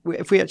think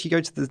if we actually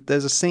go to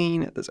there's a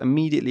scene that's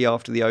immediately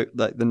after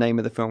the name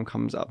of the film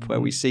comes up, where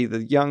we see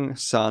the young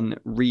son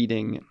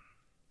reading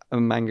a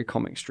manga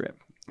comic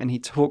strip, and he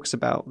talks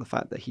about the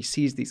fact that he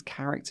sees these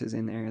characters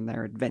in there and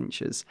their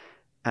adventures,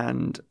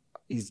 and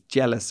he's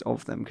jealous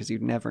of them because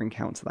you'd never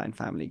encounter that in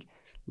family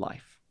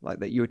life, like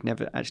that you would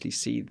never actually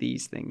see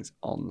these things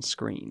on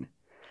screen.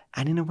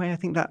 And in a way, I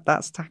think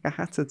that's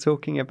Takahata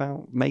talking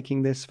about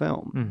making this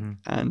film,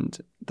 and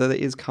that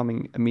it is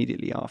coming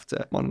immediately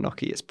after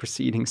Mononoke. It's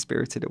preceding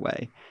Spirited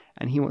Away,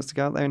 and he wants to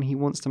go out there and he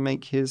wants to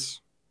make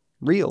his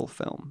real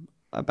film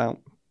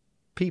about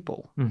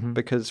people,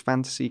 because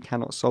fantasy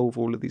cannot solve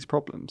all of these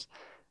problems,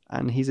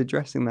 and he's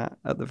addressing that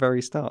at the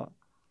very start.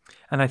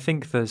 And I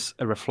think there's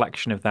a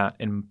reflection of that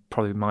in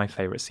probably my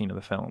favourite scene of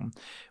the film,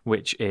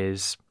 which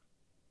is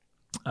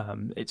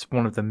it's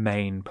one of the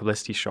main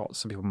publicity shots,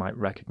 so people might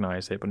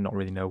recognise it but not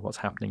really know what's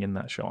happening in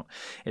that shot.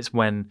 It's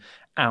when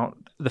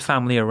the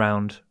family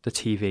around the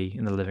TV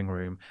in the living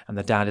room, and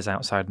the dad is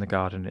outside in the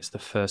garden. It's the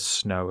first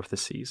snow of the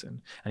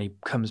season, and he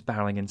comes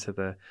barreling into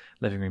the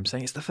living room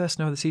saying, "It's the first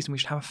snow of the season, we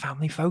should have a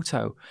family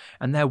photo."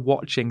 And they're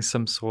watching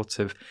some sort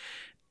of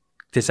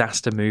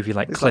disaster movie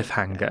like It's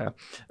cliffhanger.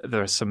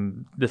 There are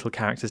some little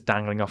characters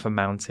dangling off a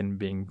mountain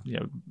being,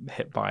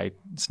 hit by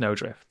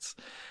snowdrifts.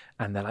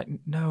 And they're like,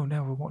 no,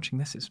 we're watching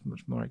this. It's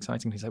much more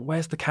exciting. He's like,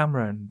 where's the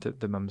camera? And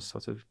the mum's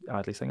sort of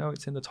idly saying, oh,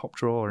 it's in the top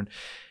drawer. And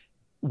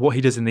what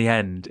he does in the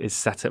end is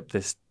set up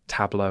this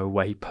tableau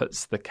where he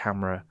puts the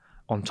camera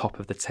on top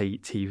of the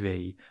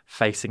TV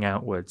facing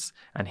outwards,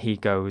 and he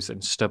goes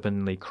and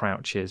stubbornly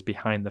crouches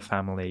behind the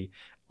family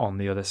on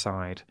the other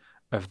side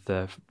of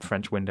the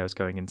French windows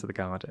going into the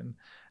garden.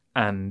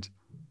 And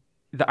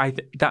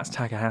that's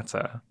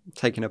Takahata.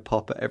 Taking a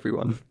pop at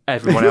everyone.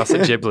 Everyone else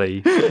at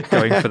Ghibli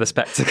going for the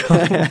spectacle,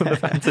 the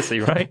fantasy,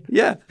 right?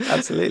 Yeah,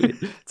 absolutely.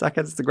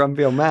 Takahata's the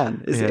grumpy old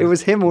man. It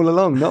was him all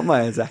along, not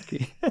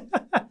Miyazaki.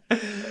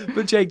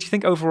 But Jake, do you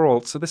think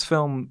overall, so this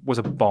film was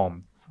a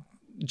bomb,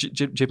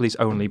 Ghibli's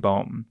only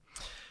bomb,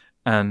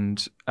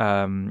 and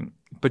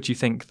but do you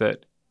think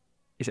that,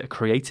 is it a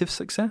creative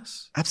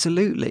success?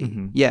 Absolutely.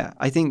 Mm-hmm. Yeah,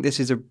 I think this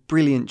is a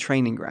brilliant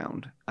training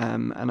ground.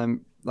 And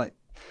I'm like,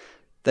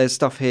 there's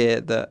stuff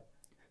here that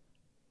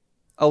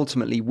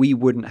ultimately we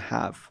wouldn't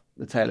have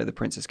The Tale of the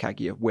Princess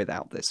Kaguya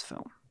without this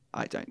film,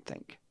 I don't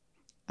think.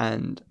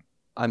 And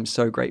I'm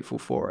so grateful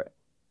for it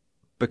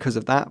because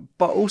of that,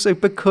 but also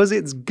because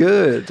it's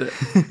good.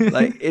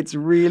 Like, it's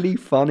really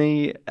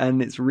funny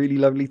and it's really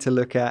lovely to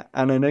look at.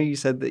 And I know you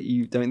said that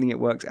you don't think it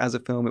works as a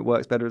film. It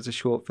works better as a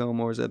short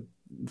film or as a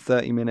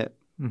 30-minute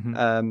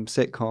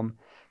sitcom.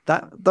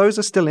 Those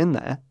are still in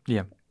there.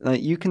 Yeah.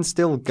 Like, you can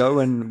still go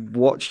and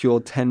watch your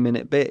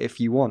 10-minute bit if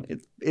you want.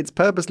 It's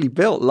purposely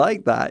built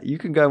like that. You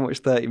can go and watch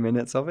 30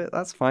 minutes of it.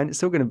 That's fine. It's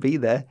still going to be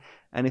there.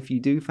 And if you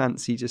do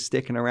fancy just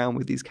sticking around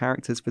with these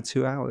characters for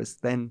 2 hours,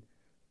 then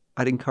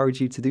I'd encourage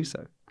you to do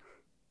so.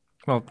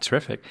 Well,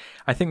 terrific.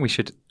 I think we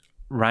should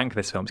rank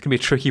this film. It's going to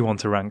be a tricky one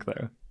to rank,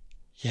 though.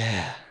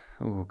 Yeah.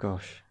 Oh,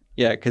 gosh.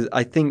 Yeah, because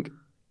I think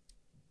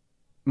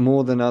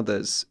more than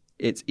others,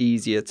 it's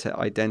easier to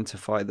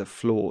identify the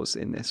flaws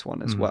in this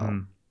one as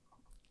well.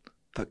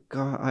 But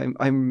God,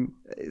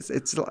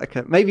 it's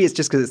like maybe it's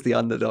just because it's the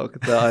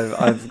underdog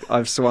that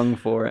I've swung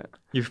for it.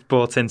 You've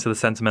bought into the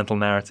sentimental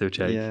narrative,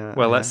 Jake. Yeah,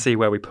 well, let's see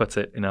where we put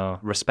it in our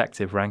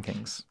respective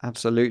rankings.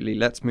 Absolutely.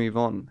 Let's move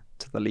on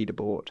to the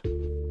leaderboard.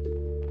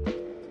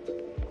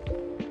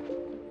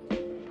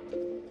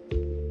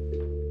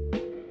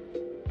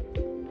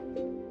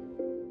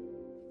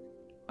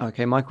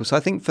 Okay, Michael. So I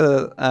think for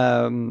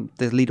the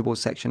leaderboard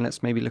section,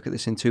 let's maybe look at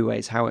this in two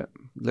ways: how it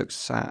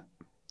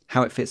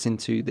fits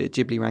into the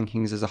Ghibli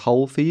rankings as a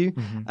whole for you,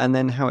 and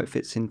then how it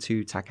fits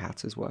into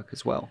Takahata's work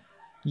as well.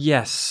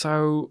 Yes.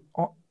 So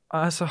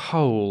as a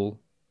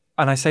whole,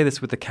 and I say this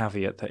with the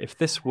caveat that if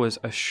this was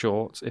a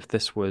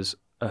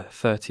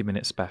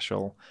 30-minute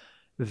special,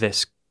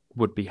 this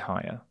would be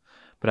higher.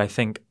 But I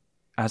think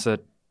as a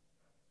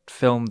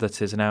film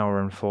that is an hour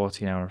and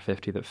 40, an hour and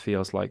 50, that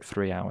feels like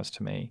 3 hours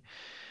to me,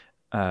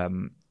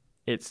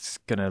 it's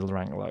going to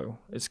rank low.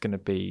 It's going to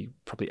be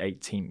probably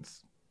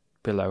 18th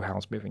below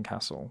Howl's Moving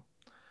Castle.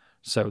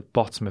 So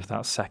bottom of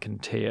that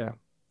second tier.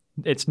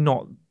 It's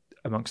not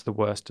amongst the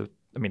worst of...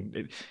 I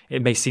mean,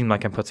 it may seem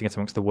like I'm putting it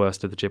amongst the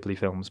worst of the Ghibli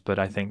films, but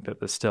I think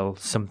that there's still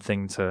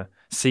something to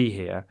see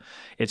here.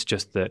 It's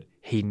just that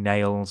he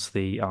nails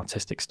the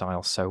artistic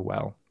style so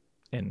well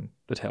in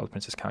The Tale of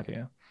Princess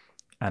Kaguya.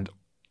 And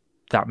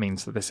that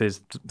means that this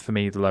is, for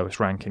me, the lowest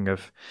ranking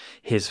of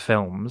his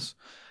films.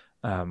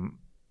 To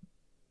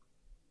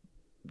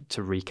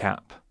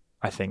recap,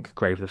 I think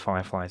Grave of the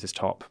Fireflies is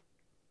top.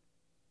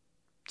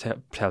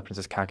 Tale of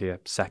Princess Kaguya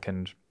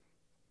second.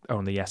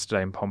 Only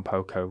Yesterday and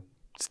Pompoko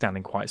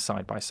standing quite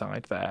side by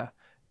side there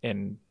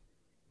in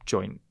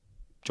joint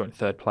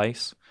third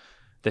place.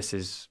 This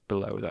is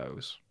below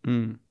those.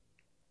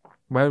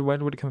 Where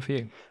would it come for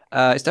you?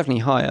 It's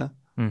definitely higher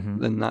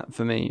than that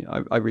for me.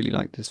 I really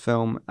like this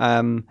film.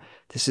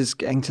 This is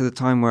getting to the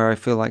time where I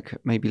feel like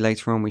maybe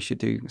later on we should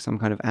do some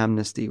kind of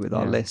amnesty with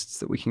our lists,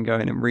 that we can go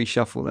in and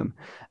reshuffle them.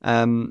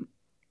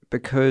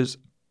 Because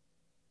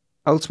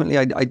ultimately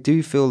I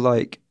do feel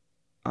like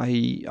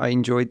I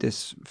enjoyed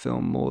this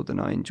film more than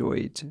I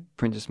enjoyed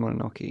Princess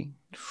Mononoke.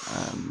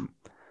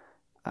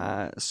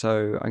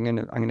 So I'm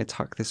gonna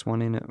tuck this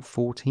one in at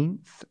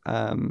 14th.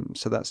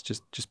 So that's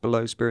just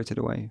below Spirited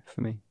Away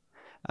for me.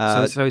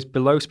 So it's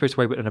below Spirited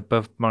Away, but and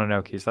above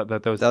Mononoke. Is that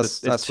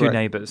that's two right.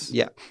 neighbours?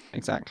 Yeah,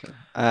 exactly.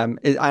 And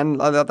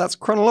that's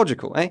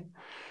chronological, eh?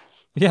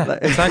 Yeah,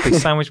 exactly.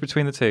 Sandwiched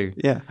between the two.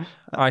 Yeah.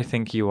 I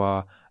think you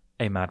are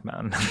a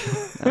madman.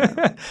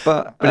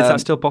 But is that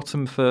still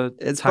bottom for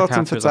it's Takahata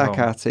bottom for as a whole?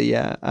 Takahata,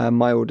 yeah.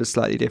 My order's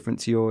slightly different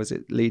to yours.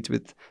 It leads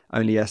with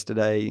Only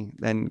Yesterday,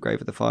 then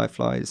Grave of the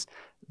Fireflies,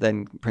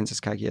 then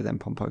Princess Kaguya, then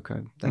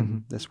Pompoko,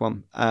 then this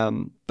one.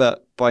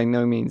 But by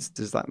no means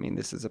does that mean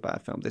this is a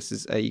bad film. This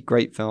is a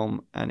great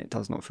film, and it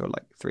does not feel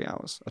like 3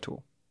 hours at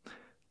all.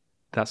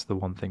 That's the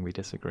one thing we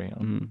disagree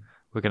on.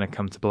 We're going to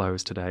come to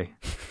blows today,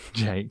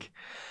 Jake.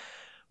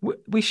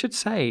 We should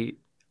say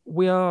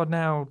we are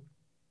now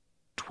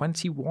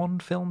 21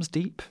 films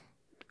deep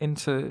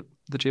into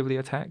the Ghibli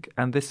attack,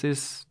 and this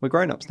is... We're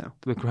grown-ups now.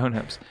 We're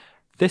grown-ups.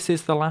 This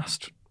is the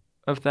last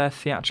of their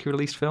theatrically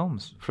released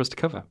films for us to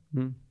cover.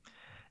 Mm.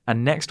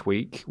 And next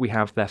week, we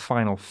have their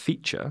final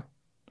feature,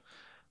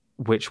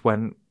 which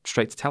went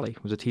straight to telly.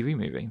 It was a TV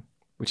movie,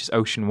 which is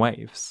Ocean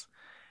Waves.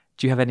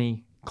 Do you have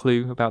any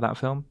clue about that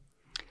film?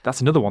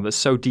 That's another one that's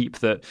so deep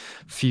that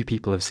few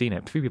people have seen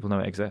it. Few people know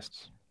it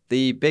exists.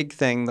 The big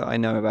thing that I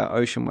know about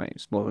Ocean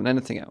Waves, more than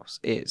anything else,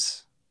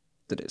 is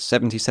that it's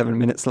 77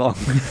 minutes long.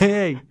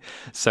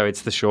 So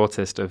it's the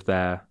shortest of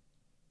the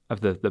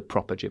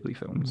proper Ghibli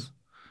films. Mm.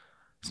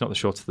 It's not the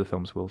shortest of the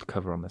films we'll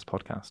cover on this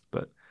podcast,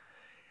 but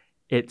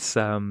it's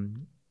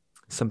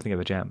something of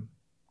a gem.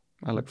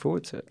 I look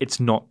forward to it. It's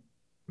not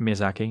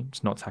Miyazaki.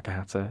 It's not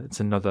Takahata. It's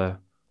another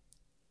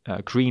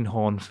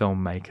greenhorn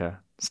filmmaker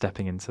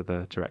stepping into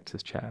the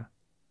director's chair.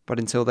 But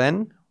until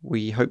then,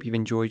 we hope you've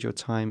enjoyed your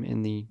time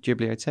in the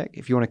Ghibliotheque.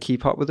 If you want to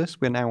keep up with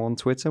us, we're now on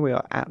Twitter. We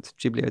are at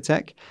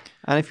Ghibliotheque.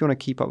 And if you want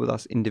to keep up with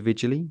us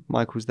individually,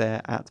 Michael's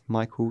there at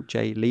Michael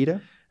J.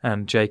 Leader.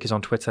 And Jake is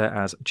on Twitter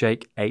as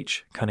Jake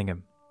H.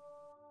 Cunningham.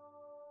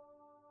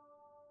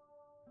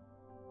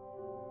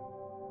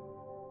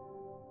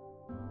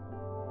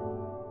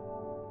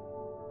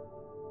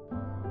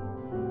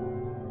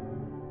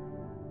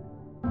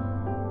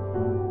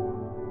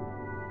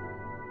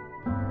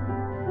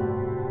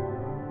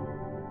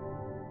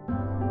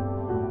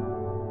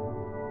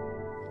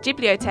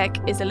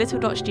 Ghibliotheque is a Little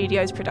Dot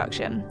Studios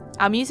production.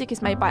 Our music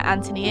is made by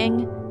Anthony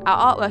Ing,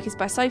 our artwork is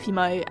by Sophie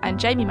Moe, and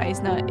Jamie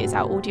Maisner is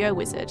our audio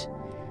wizard.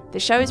 The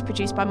show is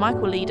produced by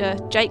Michael Leader,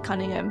 Jake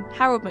Cunningham,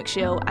 Harold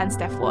McShill, and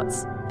Steph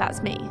Watts.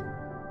 That's me.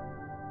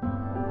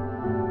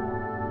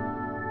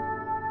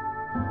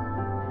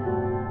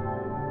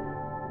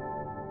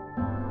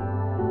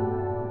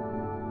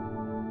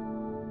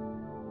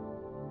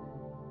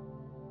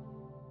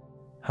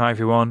 Hi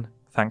everyone.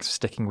 Thanks for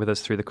sticking with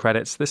us through the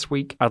credits. This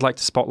week, I'd like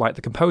to spotlight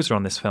the composer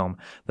on this film,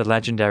 the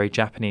legendary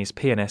Japanese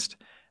pianist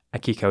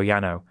Akiko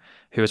Yano,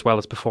 who, as well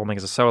as performing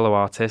as a solo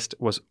artist,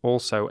 was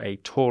also a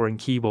touring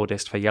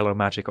keyboardist for Yellow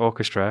Magic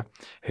Orchestra,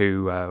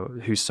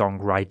 whose song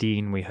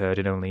Raideen we heard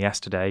in Only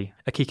Yesterday.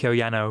 Akiko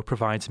Yano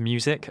provides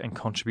music and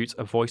contributes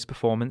a voice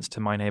performance to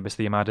My Neighbours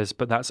the Yamadas,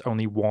 but that's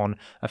only one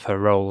of her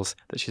roles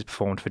that she's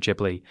performed for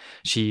Ghibli.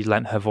 She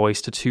lent her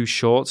voice to two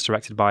shorts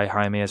directed by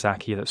Hayao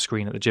Miyazaki that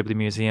screen at the Ghibli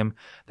Museum.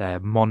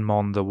 They're Mon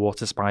Mon, the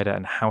Water Spider,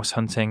 and House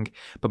Hunting,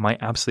 but my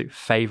absolute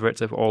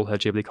favourite of all her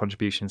Ghibli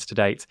contributions to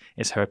date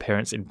is her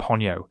appearance in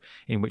Ponyo,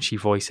 in which she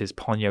voices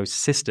Ponyo's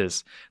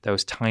sisters,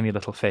 those tiny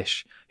little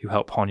fish who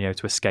help Ponyo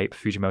to escape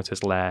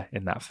Fujimoto's lair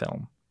in that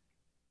film.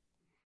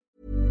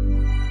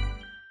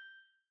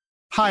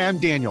 Hi, I'm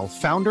Daniel,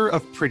 founder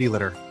of Pretty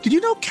Litter. Did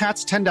you know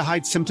cats tend to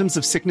hide symptoms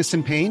of sickness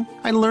and pain?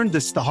 I learned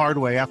this the hard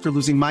way after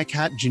losing my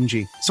cat,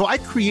 Gingy. So I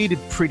created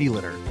Pretty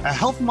Litter, a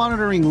health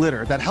monitoring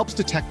litter that helps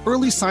detect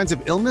early signs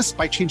of illness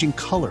by changing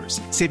colors,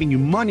 saving you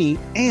money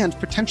and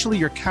potentially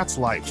your cat's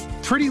life.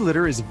 Pretty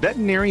Litter is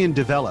veterinarian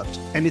developed,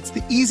 and it's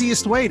the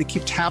easiest way to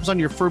keep tabs on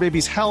your fur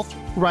baby's health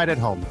right at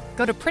home.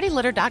 Go to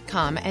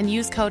prettylitter.com and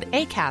use code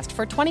ACAST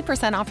for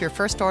 20% off your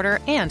first order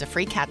and a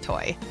free cat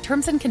toy.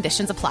 Terms and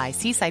conditions apply.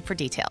 See site for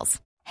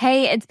details.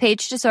 Hey, it's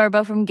Paige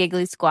DeSorbo from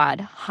Giggly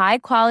Squad. High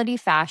quality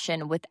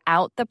fashion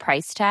without the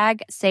price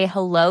tag. Say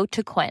hello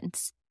to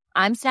Quince.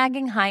 I'm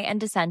snagging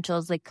high-end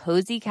essentials like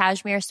cozy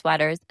cashmere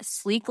sweaters,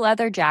 sleek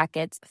leather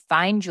jackets,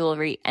 fine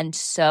jewelry, and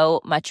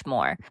so much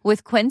more.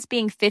 With Quince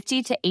being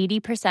 50 to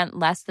 80%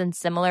 less than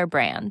similar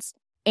brands.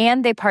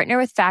 And they partner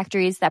with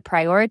factories that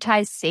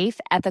prioritize safe,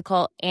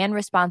 ethical, and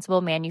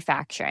responsible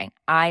manufacturing.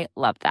 I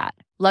love that.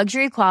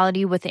 Luxury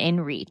quality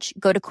within reach.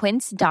 Go to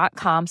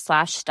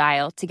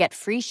quince.com/style to get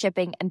free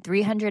shipping and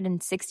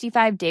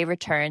 365-day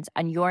returns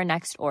on your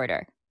next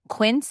order.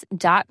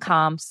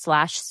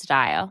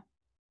 Quince.com/style.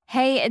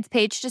 Hey, it's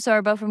Paige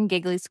DeSorbo from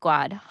Giggly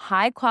Squad.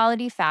 High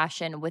quality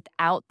fashion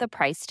without the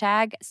price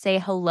tag. Say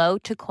hello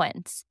to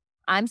Quince.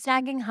 I'm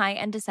snagging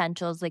high-end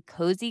essentials like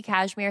cozy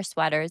cashmere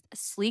sweaters,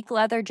 sleek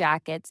leather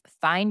jackets,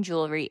 fine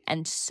jewelry,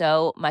 and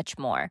so much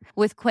more.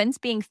 With Quince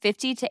being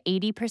 50 to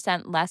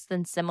 80% less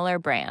than similar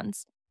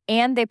brands.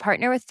 And they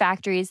partner with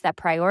factories that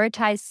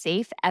prioritize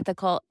safe,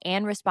 ethical,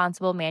 and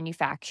responsible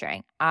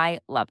manufacturing. I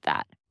love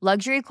that.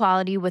 Luxury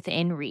quality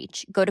within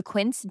reach. Go to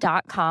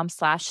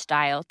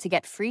quince.com/style to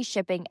get free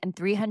shipping and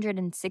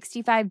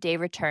 365-day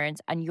returns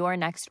on your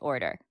next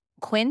order.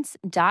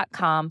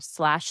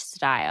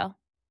 Quince.com/style.